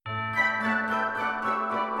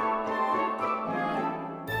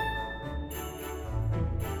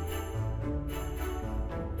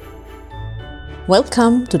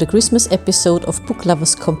Welcome to the Christmas episode of Book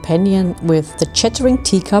Lovers Companion with the Chattering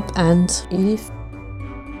Teacup and Eve.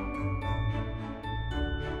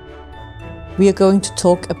 We are going to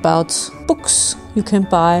talk about books you can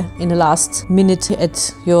buy in the last minute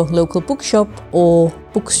at your local bookshop, or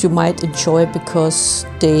books you might enjoy because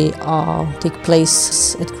they take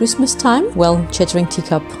place at Christmas time. Well, Chattering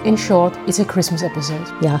Teacup. In short, it's a Christmas episode.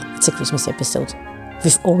 Yeah, it's a Christmas episode.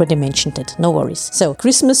 We've already mentioned it, no worries. So,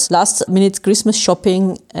 last minute Christmas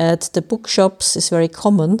shopping at the bookshops is very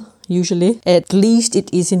common, usually. At least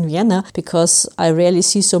it is in Vienna, because I rarely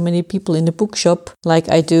see so many people in the bookshop like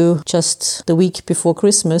I do just the week before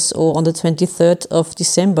Christmas or on the 23rd of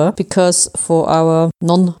December, because for our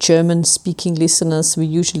non-German speaking listeners, we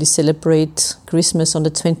usually celebrate Christmas on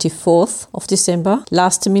the 24th of December.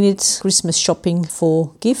 Last minute Christmas shopping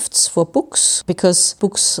for gifts, for books, because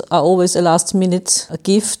books are always a last minute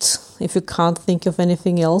gift. If you can't think of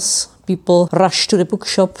anything else, people rush to the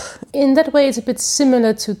bookshop. In that way, it's a bit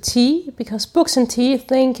similar to tea, because books and tea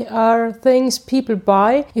are things people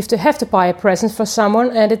buy if they have to buy a present for someone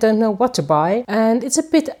and they don't know what to buy. And it's a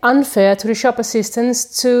bit unfair to the shop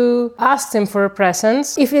assistants to ask them for a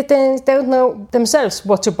present if they don't know themselves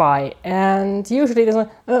what to buy. And usually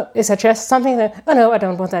they suggest something that, oh no, I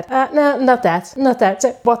don't want that. No, not that.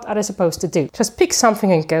 So what are they supposed to do? Just pick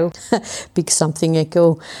something and go. Pick something and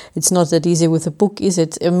go. It's not that easy with a book, is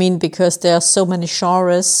it? I mean, because there are so many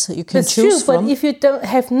genres you can choose from. But if you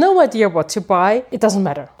have no idea what to buy, it doesn't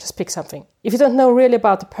matter. Just pick something. If you don't know really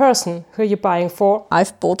about the person who you're buying for.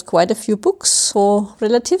 I've bought quite a few books for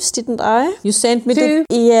relatives, didn't I? You sent me Two?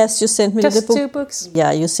 Yes, you sent me Just to the book. 2 books?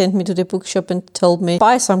 Yeah, you sent me to the bookshop and told me,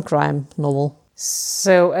 buy some crime novel.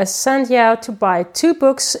 So I sent you out to buy 2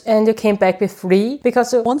 books and you came back with 3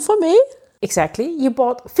 because... One for me? Exactly. You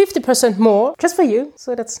bought 50% more just for you,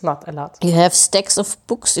 so that's not a lot. You have stacks of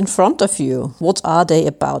books in front of you. What are they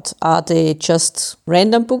about? Are they just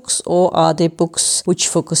random books, or are they books which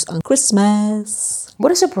focus on Christmas?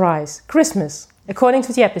 What a surprise! Christmas, according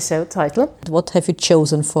to the episode title. What have you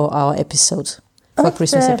chosen for our episode? For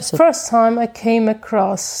Christmas episode? The first time I came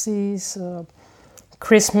across these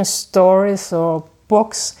Christmas stories or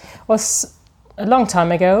books was a long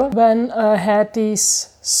time ago, when I had these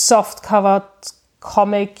soft-covered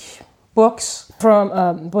comic books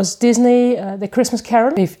from was Disney, The Christmas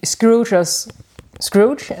Carol, with Scrooge as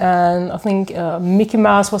Scrooge, and I think Mickey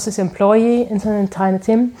Mouse was his employee in Tiny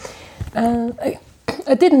Tim. And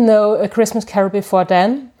I didn't know A Christmas Carol before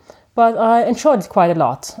then, but I enjoyed it quite a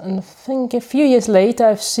lot. And I think a few years later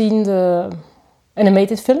I've seen the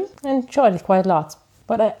animated film and enjoyed it quite a lot.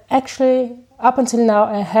 But I actually, up until now,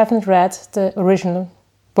 I haven't read the original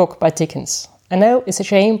book by Dickens. I know it's a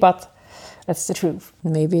shame, but that's the truth.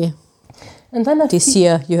 Maybe. And then this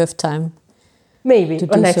year you have time. Maybe,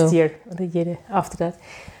 or next so. year, or the year after that.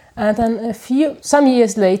 And then some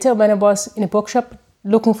years later, when I was in a bookshop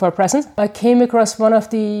looking for a present, I came across one of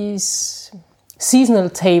these seasonal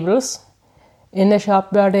tables in the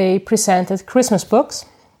shop where they presented Christmas books,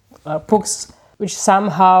 books which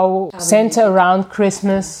somehow center around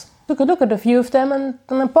Christmas. Took a look at a few of them and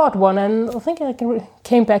then I bought one, and I think I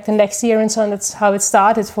came back the next year, and so that's how it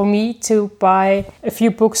started for me to buy a few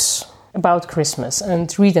books about Christmas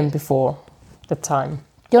and read them before that time.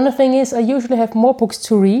 The only thing is I usually have more books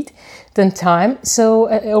to read than time, so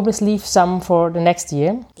I always leave some for the next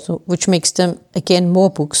year. So, which makes them, again, more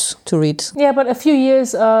books to read. Yeah, but a few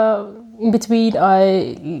years in between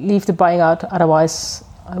I leave the buying out, otherwise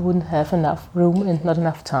I wouldn't have enough room and not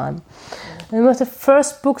enough time. And one of the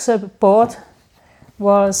first books I bought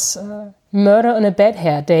was Murder on a Bad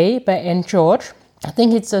Hair Day by Anne George. I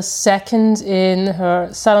think it's the second in her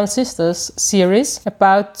Salon Sisters series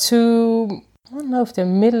about 2, I don't know if they're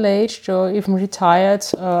middle-aged or even retired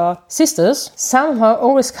sisters, somehow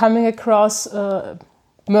always coming across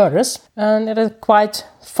murders, and it is quite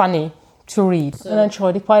funny to read. And I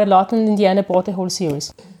enjoyed it quite a lot, and in the end I bought the whole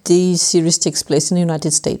series. The series takes place in the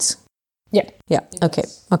United States? Yeah. Yeah, okay.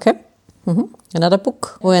 Mm-hmm. Another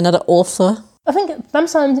book or another author? I think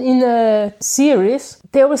sometimes in a series,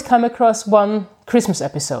 they always come across one Christmas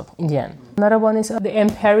episode in the end. Another one is the M.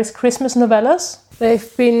 Paris Christmas novellas.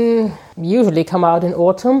 They've been usually come out in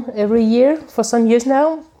autumn every year for some years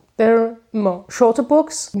now. They're more shorter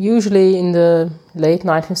books, usually in the late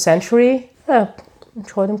 19th century. I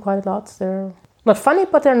enjoy them quite a lot. They're not funny,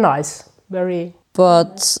 but they're nice.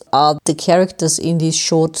 But are the characters in these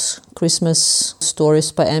short Christmas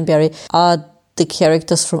stories by Anne Barry, are the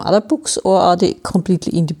characters from other books, or are they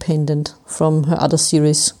completely independent from her other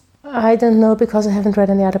series? I don't know, because I haven't read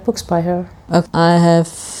any other books by her. I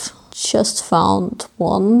have just found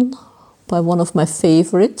one by one of my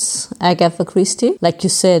favorites, Agatha Christie. Like you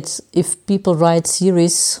said, if people write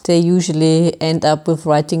series, they usually end up with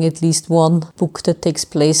writing at least one book that takes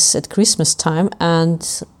place at Christmas time. And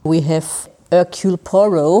we have Hercule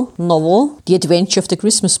Poirot novel, The Adventure of the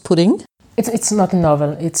Christmas Pudding. It's not a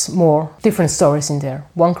novel, it's more different stories in there.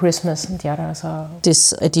 One Christmas and the others are...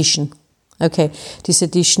 This edition. Okay, this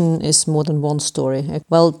edition is more than one story.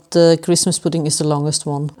 Well, the Christmas Pudding is the longest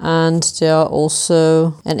one. And there are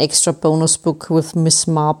also an extra bonus book with Miss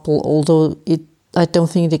Marple, although I don't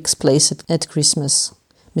think it takes place at Christmas.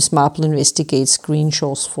 Miss Marple investigates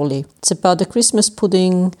Greenshaw's folly. It's about the Christmas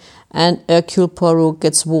pudding, and Hercule Poirot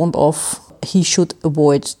gets warned off he should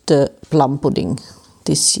avoid the plum pudding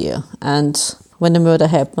this year. And when the murder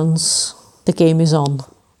happens, the game is on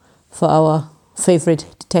for our favorite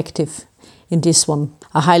detective. In this one,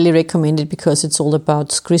 I highly recommend it because it's all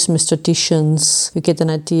about Christmas traditions. You get an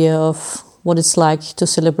idea of what it's like to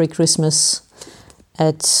celebrate Christmas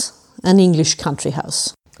at an English country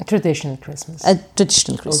house. A traditional Christmas. A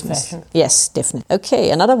traditional Christmas. Old-fashioned. Yes, definitely.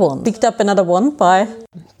 Okay, another one. Picked up another one by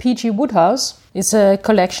P.G. Wodehouse. It's a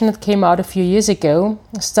collection that came out a few years ago,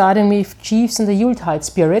 starting with Chiefs and the Yuletide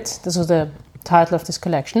Spirit. This was the title of this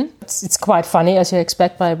collection. It's quite funny, as you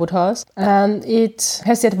expect, by Wodehouse. And it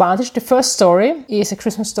has the advantage, the first story is a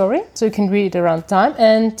Christmas story, so you can read it around time.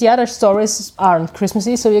 And the other stories aren't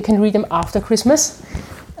Christmassy, so you can read them after Christmas.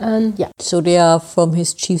 And yeah. So they are from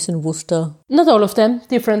his Chiefs and Worcester. Not all of them,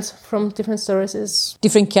 different from different stories.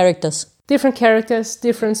 Different characters. Different characters,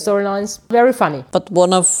 different storylines. Very funny. But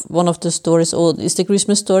one of the stories, is the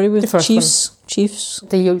Christmas story with the first Chiefs? One. Chiefs?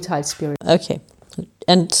 The Yuletide Spirit. Okay.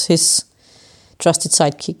 And his trusted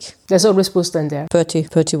sidekick. There's always Worcester in there.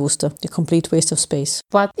 Bertie Worcester, the complete waste of space.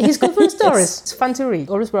 But he's good for the stories. Yes. It's fun to read.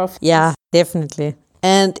 Always worth. Yeah, definitely.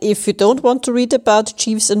 And if you don't want to read about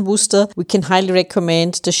Chiefs and Worcester, we can highly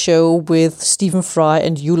recommend the show with Stephen Fry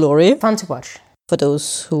and Hugh Laurie. Fun to watch. For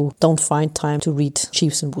those who don't find time to read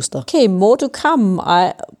Chiefs and Worcester. Okay, more to come.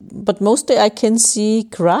 But mostly I can see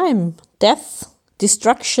crime, death,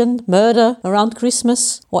 destruction, murder around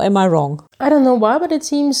Christmas. Or am I wrong? I don't know why, but it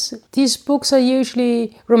seems these books are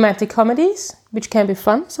usually romantic comedies, which can be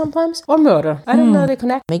fun sometimes, or murder. I don't know the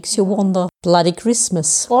connect. Makes you wonder. Bloody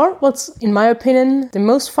Christmas. Or what's, in my opinion, the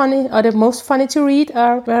most funny to read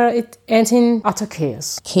are where it ends in utter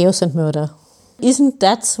chaos. Chaos and murder. Isn't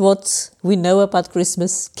that what we know about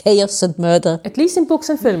Christmas? Chaos and murder. At least in books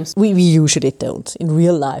and films. We usually don't in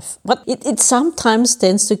real life. But it sometimes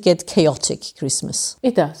tends to get chaotic, Christmas.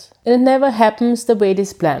 It does. And it never happens the way it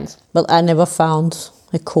is planned. Well, I never found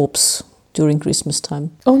a corpse during Christmas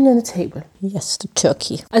time. Only on the table. Yes, the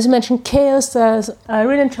turkey. As you mentioned, chaos. I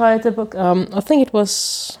really enjoyed the book. I think it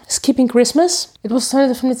was Skipping Christmas. It was kind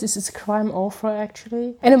of it's a crime author,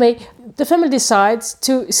 actually. Anyway, the family decides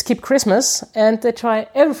to skip Christmas and they try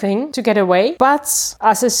everything to get away. But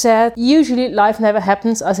as I said, usually life never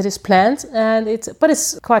happens as it is planned, but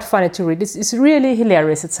it's quite funny to read. It's really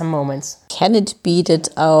hilarious at some moments. Can it be that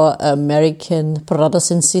our American brothers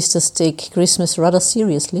and sisters take Christmas rather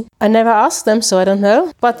seriously? I never asked them, so I don't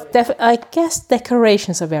know. But I guess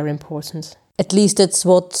decorations are very important. At least that's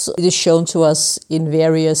what is shown to us in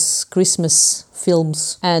various Christmas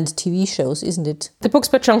films and TV shows, isn't it? The book's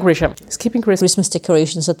by John Grisham. Skipping Christmas. Christmas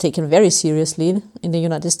decorations are taken very seriously in the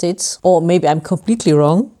United States. Or maybe I'm completely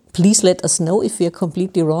wrong. Please let us know if we are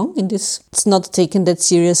completely wrong in this. It's not taken that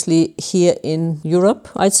seriously here in Europe,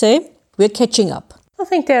 I'd say. We're catching up. I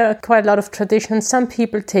think there are quite a lot of traditions. Some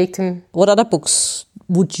people take them. What other books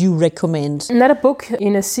would you recommend? Another book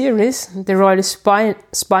in a series, the Royal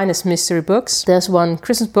Spinus Mystery Books. There's one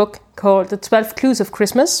Christmas book called The 12 Clues of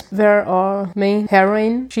Christmas, where our main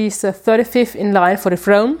heroine, she's the 35th in line for the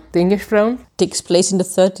throne, the English throne. Takes place in the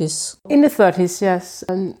 30s. In the 30s, yes.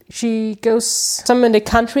 And she goes somewhere in the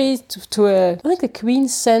country to I think the Queen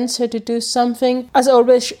sends her to do something. As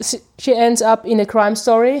always, she ends up in a crime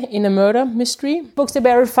story, in a murder mystery. Books are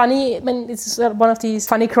very funny. I mean, it's one of these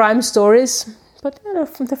funny crime stories. But they're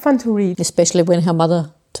fun to read. Especially when her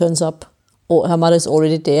mother turns up. Or her mother's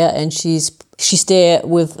already there and she's there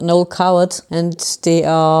with Noel Coward and they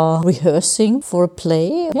are rehearsing for a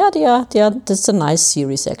play. Yeah, they are. That's a nice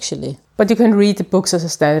series, actually. But you can read the books as a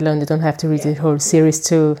standalone. You don't have to read the whole series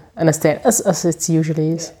to understand, as it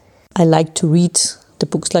usually is. I like to read the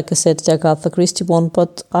books, like I said, the Agatha Christie one,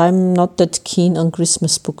 but I'm not that keen on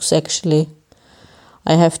Christmas books, actually.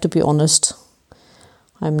 I have to be honest.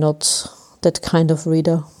 I'm not that kind of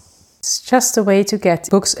reader. It's just a way to get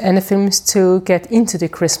books and films to get into the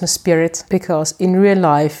Christmas spirit, because in real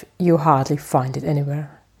life you hardly find it anywhere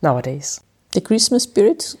nowadays. The Christmas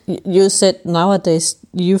spirit? You said nowadays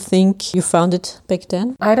you think you found it back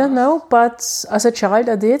then? I don't know, but as a child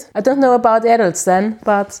I did. I don't know about adults then,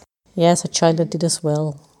 but... Yeah, as a child I did as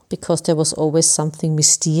well. Because there was always something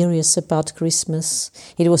mysterious about Christmas.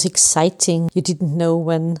 It was exciting. You didn't know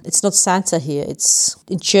when. It's not Santa here.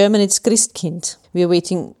 In German it's Christkind.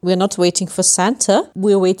 We're not waiting for Santa.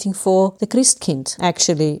 We're waiting for the Christkind,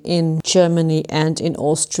 actually, in Germany and in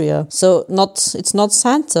Austria. So it's not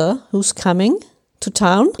Santa who's coming to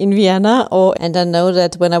town in Vienna. And I know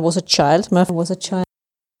that when I was a child, my father was a child.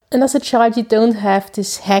 And as a child, you don't have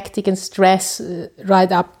this hectic and stress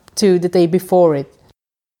right up to the day before it.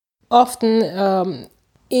 Often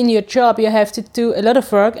in your job you have to do a lot of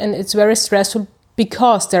work and it's very stressful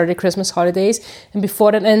because there are the Christmas holidays and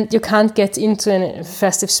before that, and you can't get into a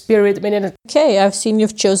festive spirit. Okay, I've seen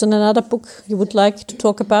you've chosen another book you would like to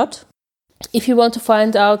talk about. If you want to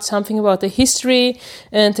find out something about the history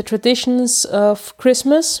and the traditions of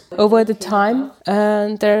Christmas over the time,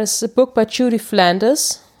 and there's a book by Judy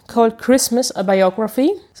Flanders called Christmas, a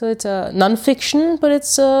biography. So it's a non-fiction, but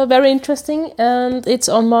it's very interesting, and it's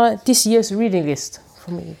on this year's reading list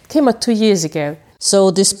for me. It came out 2 years ago.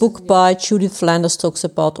 So this book by Judith Flanders talks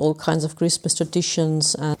about all kinds of Christmas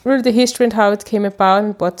traditions and really the history and how it came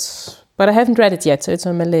about, but I haven't read it yet, so it's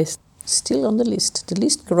on my list. Still on the list. The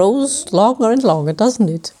list grows longer and longer, doesn't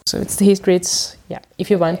it? So it's the history,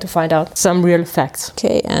 if you want to find out some real facts.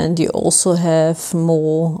 Okay, and you also have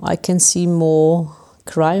I can see more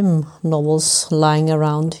crime novels lying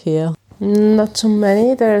around here. Not too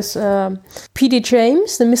many. There's P.D.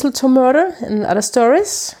 James, The Mistletoe Murder, and other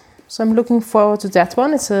stories. So I'm looking forward to that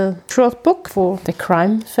one. It's a short book for the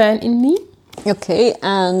crime fan in me. Okay,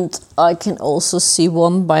 and I can also see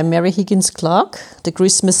one by Mary Higgins Clark, The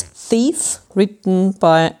Christmas Thief, written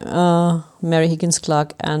by Mary Higgins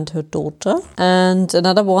Clark and her daughter. And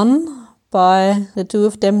another one by the two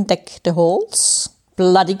of them, Deck the Halls,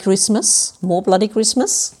 Bloody Christmas, More Bloody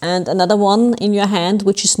Christmas. And another one in your hand,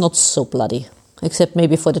 which is not so bloody, except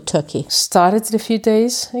maybe for the turkey. Started a few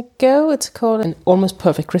days ago. It's called An Almost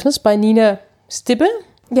Perfect Christmas by Nina Stibbe.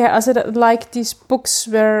 Yeah, I said like these books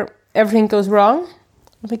where everything goes wrong.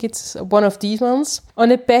 I think it's one of these ones. On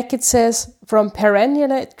the back it says, from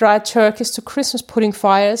perennially dried turkeys to Christmas pudding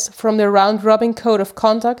fires, from the round-robin code of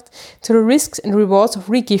conduct to the risks and rewards of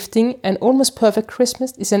regifting, An Almost Perfect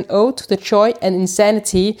Christmas is an ode to the joy and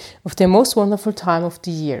insanity of the most wonderful time of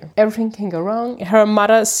the year. Everything can go wrong. Her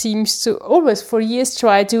mother seems to always for years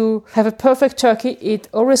try to have a perfect turkey. It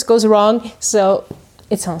always goes wrong, so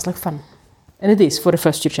it sounds like fun. And it is for the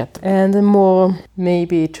first few chapters. And the more,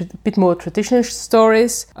 maybe a bit more traditional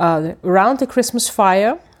stories are around the Christmas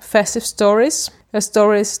fire, festive stories.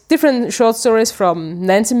 Stories, different short stories from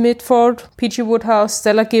Nancy Mitford, P.G. Wodehouse,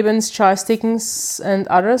 Stella Gibbons, Charles Dickens and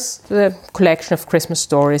others. The collection of Christmas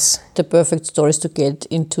stories. The perfect stories to get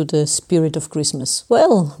into the spirit of Christmas.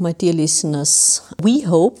 Well, my dear listeners, we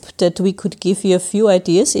hope that we could give you a few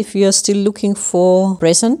ideas if you are still looking for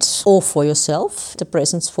presents or for yourself. The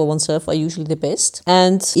presents for oneself are usually the best.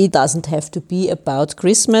 And it doesn't have to be about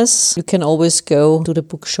Christmas. You can always go to the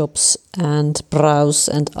bookshops and browse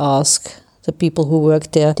and ask the people who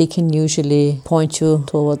work there. They can usually point you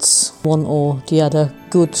towards one or the other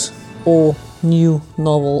good or new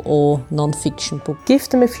novel or non-fiction book. Give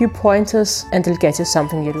them a few pointers and they'll get you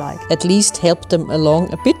something you like. At least help them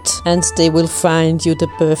along a bit and they will find you the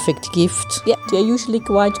perfect gift. Yeah, they're usually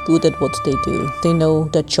quite good at what they do. They know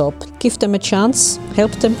their job. Give them a chance,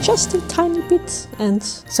 help them just a tiny bit and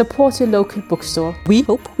support your local bookstore. We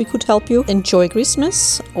hope we could help you enjoy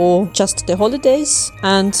Christmas or just the holidays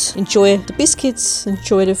and enjoy the biscuits,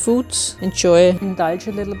 enjoy the food, indulge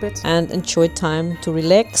a little bit and enjoy time to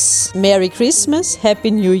relax. Merry Christmas,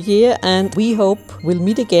 Happy New Year, and we hope we'll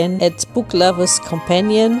meet again at Book Lovers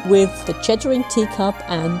Companion with the Chattering Teacup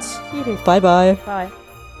and Edith. Bye-bye. Bye.